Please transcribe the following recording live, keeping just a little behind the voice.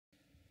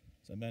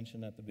As I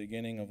mentioned at the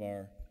beginning of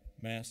our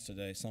Mass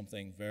today,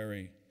 something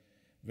very,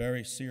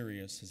 very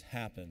serious has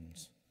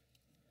happened.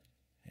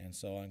 And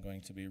so I'm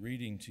going to be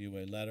reading to you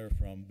a letter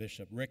from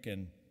Bishop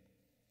Ricken.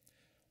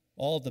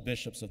 All of the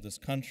bishops of this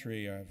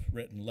country have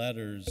written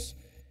letters,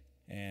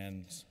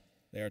 and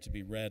they are to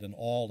be read in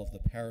all of the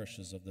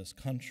parishes of this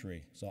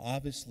country. So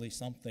obviously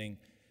something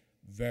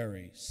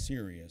very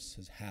serious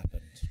has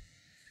happened.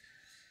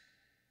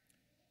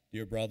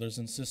 Dear brothers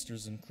and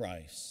sisters in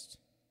Christ,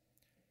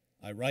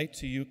 I write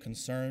to you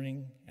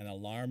concerning an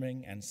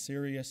alarming and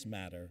serious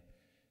matter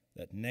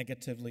that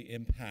negatively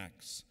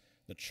impacts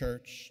the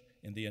Church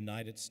in the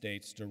United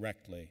States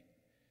directly,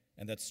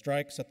 and that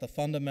strikes at the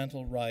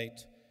fundamental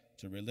right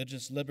to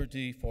religious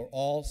liberty for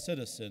all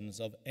citizens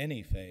of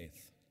any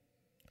faith.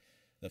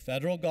 The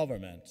federal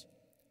government,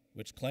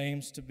 which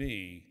claims to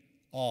be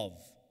of,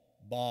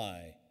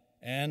 by,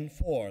 and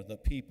for the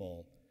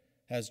people,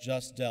 has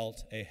just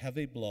dealt a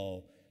heavy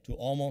blow to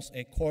almost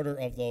a quarter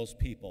of those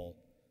people,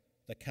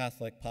 the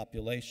Catholic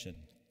population,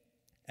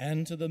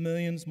 and to the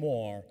millions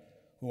more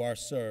who are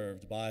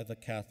served by the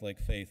Catholic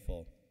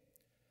faithful.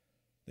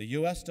 The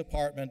U.S.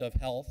 Department of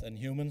Health and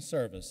Human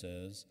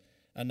Services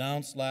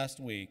announced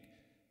last week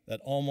that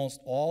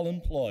almost all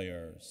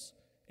employers,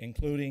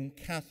 including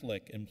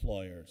Catholic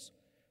employers,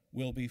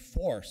 will be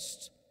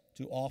forced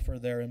to offer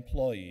their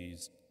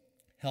employees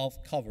health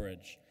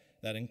coverage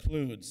that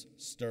includes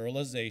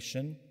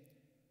sterilization,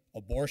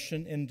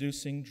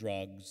 abortion-inducing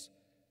drugs,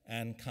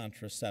 and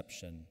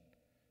contraception.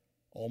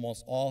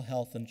 Almost all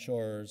health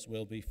insurers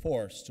will be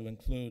forced to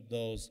include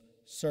those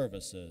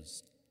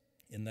services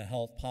in the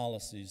health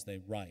policies they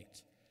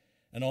write,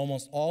 and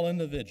almost all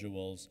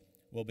individuals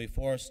will be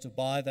forced to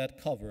buy that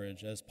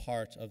coverage as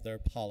part of their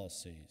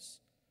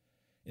policies.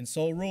 In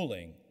so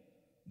ruling,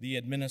 the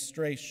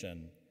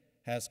administration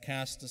has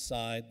cast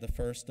aside the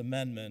First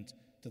Amendment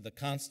to the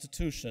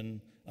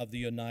Constitution of the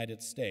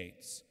United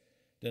States,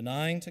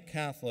 denying to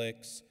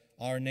Catholics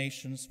our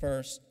nation's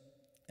first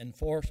and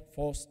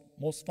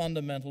most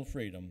fundamental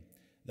freedom,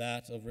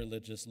 that of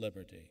religious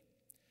liberty.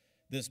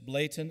 This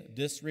blatant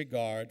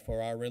disregard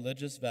for our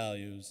religious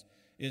values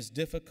is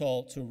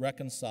difficult to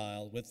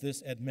reconcile with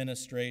this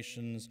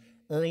administration's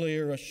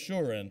earlier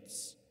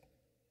assurance,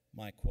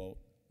 my quote,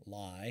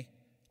 lie,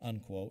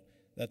 unquote,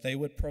 that they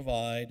would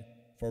provide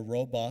for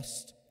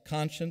robust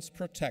conscience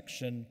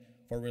protection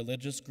for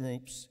religious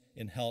groups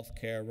in health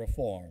care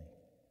reform.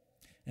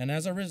 And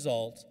as a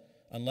result,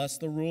 unless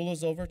the rule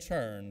is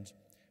overturned,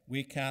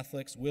 we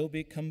Catholics will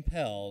be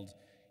compelled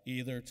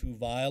either to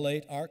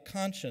violate our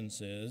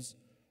consciences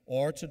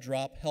or to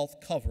drop health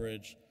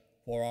coverage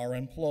for our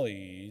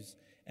employees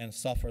and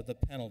suffer the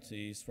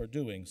penalties for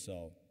doing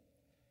so.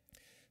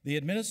 The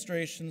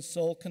administration's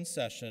sole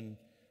concession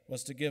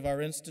was to give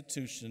our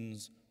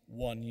institutions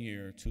 1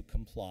 year to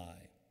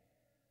comply.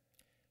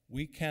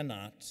 We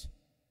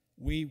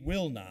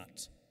will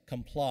not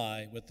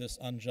comply with this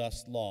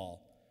unjust law.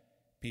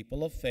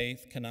 People of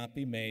faith cannot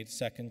be made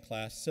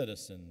second-class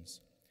citizens.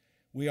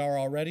 We are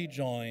already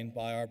joined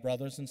by our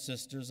brothers and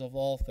sisters of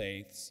all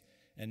faiths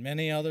and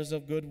many others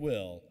of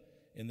goodwill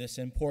in this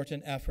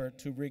important effort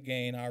to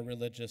regain our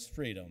religious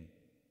freedom.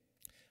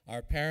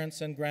 Our parents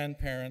and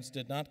grandparents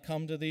did not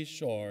come to these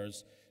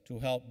shores to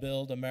help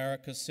build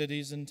America's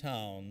cities and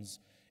towns,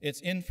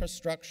 its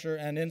infrastructure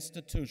and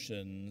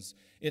institutions,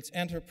 its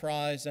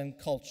enterprise and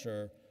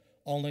culture,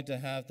 only to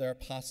have their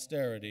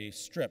posterity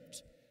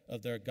stripped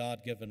of their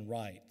God-given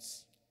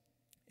rights.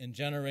 In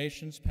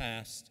generations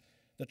past,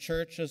 the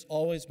Church has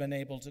always been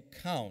able to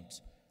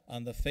count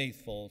on the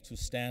faithful to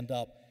stand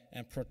up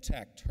and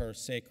protect her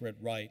sacred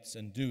rights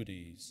and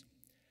duties.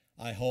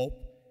 I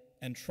hope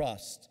and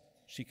trust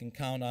she can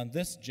count on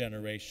this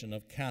generation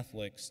of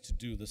Catholics to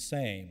do the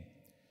same.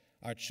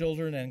 Our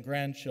children and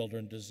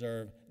grandchildren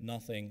deserve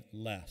nothing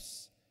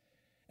less.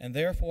 And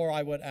therefore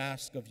I would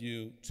ask of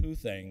you two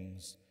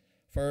things.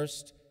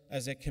 First,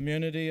 as a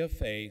community of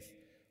faith,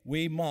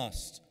 we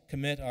must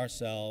commit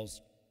ourselves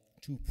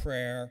to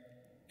prayer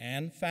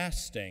and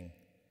fasting,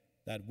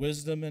 that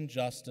wisdom and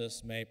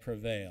justice may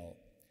prevail,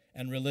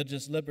 and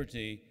religious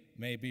liberty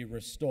may be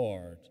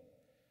restored.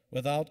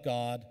 Without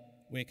God,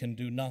 we can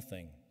do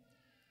nothing.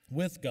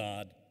 With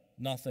God,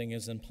 nothing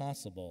is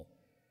impossible.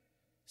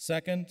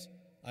 Second,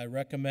 I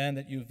recommend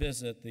that you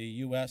visit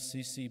the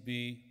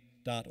usccb.org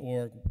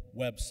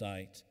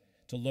website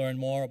to learn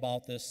more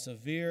about this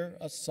severe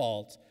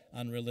assault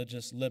on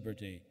religious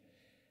liberty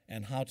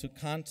and how to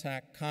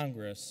contact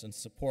Congress in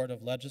support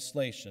of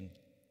legislation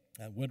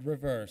that would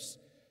reverse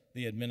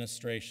the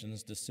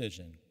administration's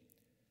decision.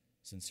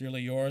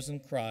 Sincerely yours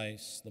in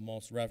Christ, the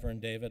Most Reverend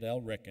David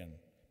L. Ricken,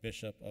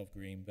 Bishop of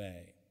Green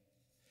Bay.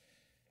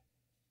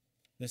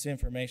 This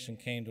information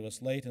came to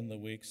us late in the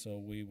week, so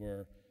we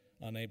were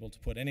unable to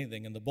put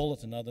anything in the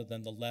bulletin other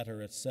than the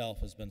letter itself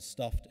has been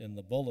stuffed in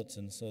the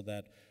bulletin, so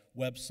that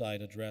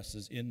website address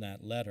is in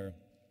that letter.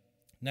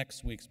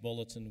 Next week's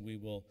bulletin, we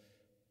will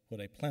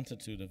put a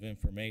plenitude of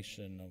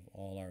information of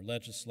all our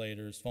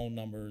legislators, phone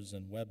numbers,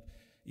 and web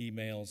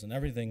emails, and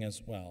everything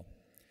as well.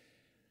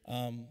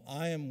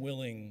 I am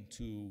willing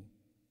to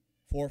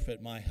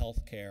forfeit my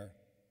health care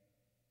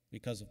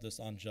because of this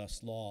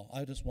unjust law.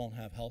 I just won't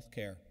have health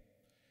care.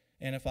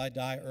 And if I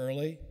die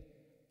early,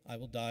 I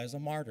will die as a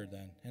martyr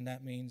then, and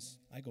that means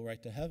I go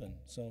right to heaven.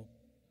 So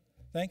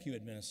thank you,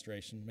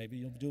 administration. Maybe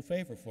you'll do a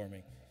favor for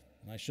me.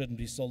 And I shouldn't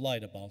be so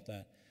light about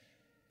that.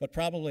 But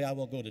probably I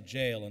will go to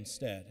jail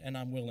instead, and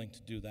I'm willing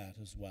to do that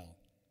as well.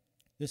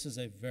 This is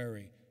a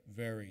very,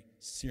 very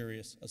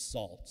serious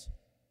assault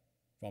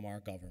from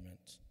our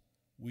government.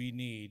 We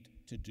need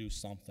to do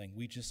something.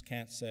 We just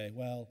can't say,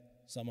 well,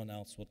 someone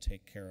else will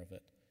take care of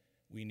it.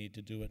 We need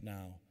to do it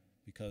now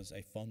because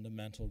a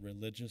fundamental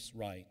religious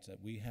right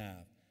that we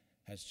have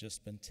has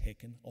just been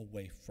taken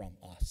away from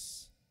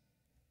us.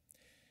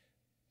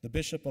 The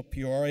Bishop of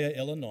Peoria,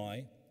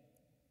 Illinois,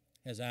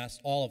 has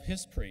asked all of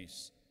his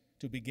priests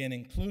to begin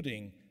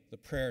including the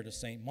prayer to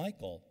St.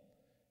 Michael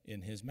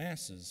in his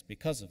masses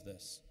because of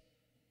this.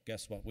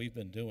 Guess what? We've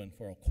been doing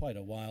for quite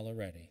a while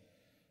already.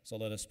 So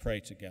let us pray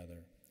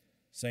together.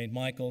 St.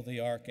 Michael the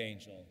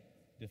Archangel,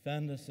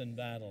 defend us in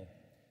battle.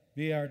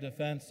 Be our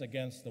defense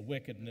against the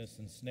wickedness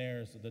and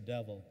snares of the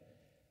devil.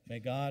 May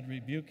God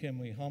rebuke him,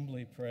 we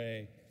humbly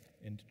pray.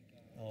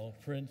 O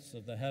Prince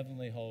of the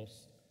heavenly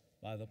host,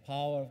 by the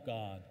power of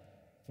God,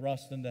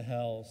 thrust into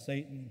hell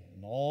Satan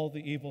and all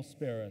the evil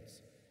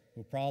spirits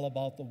who prowl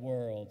about the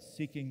world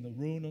seeking the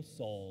ruin of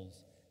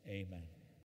souls. Amen.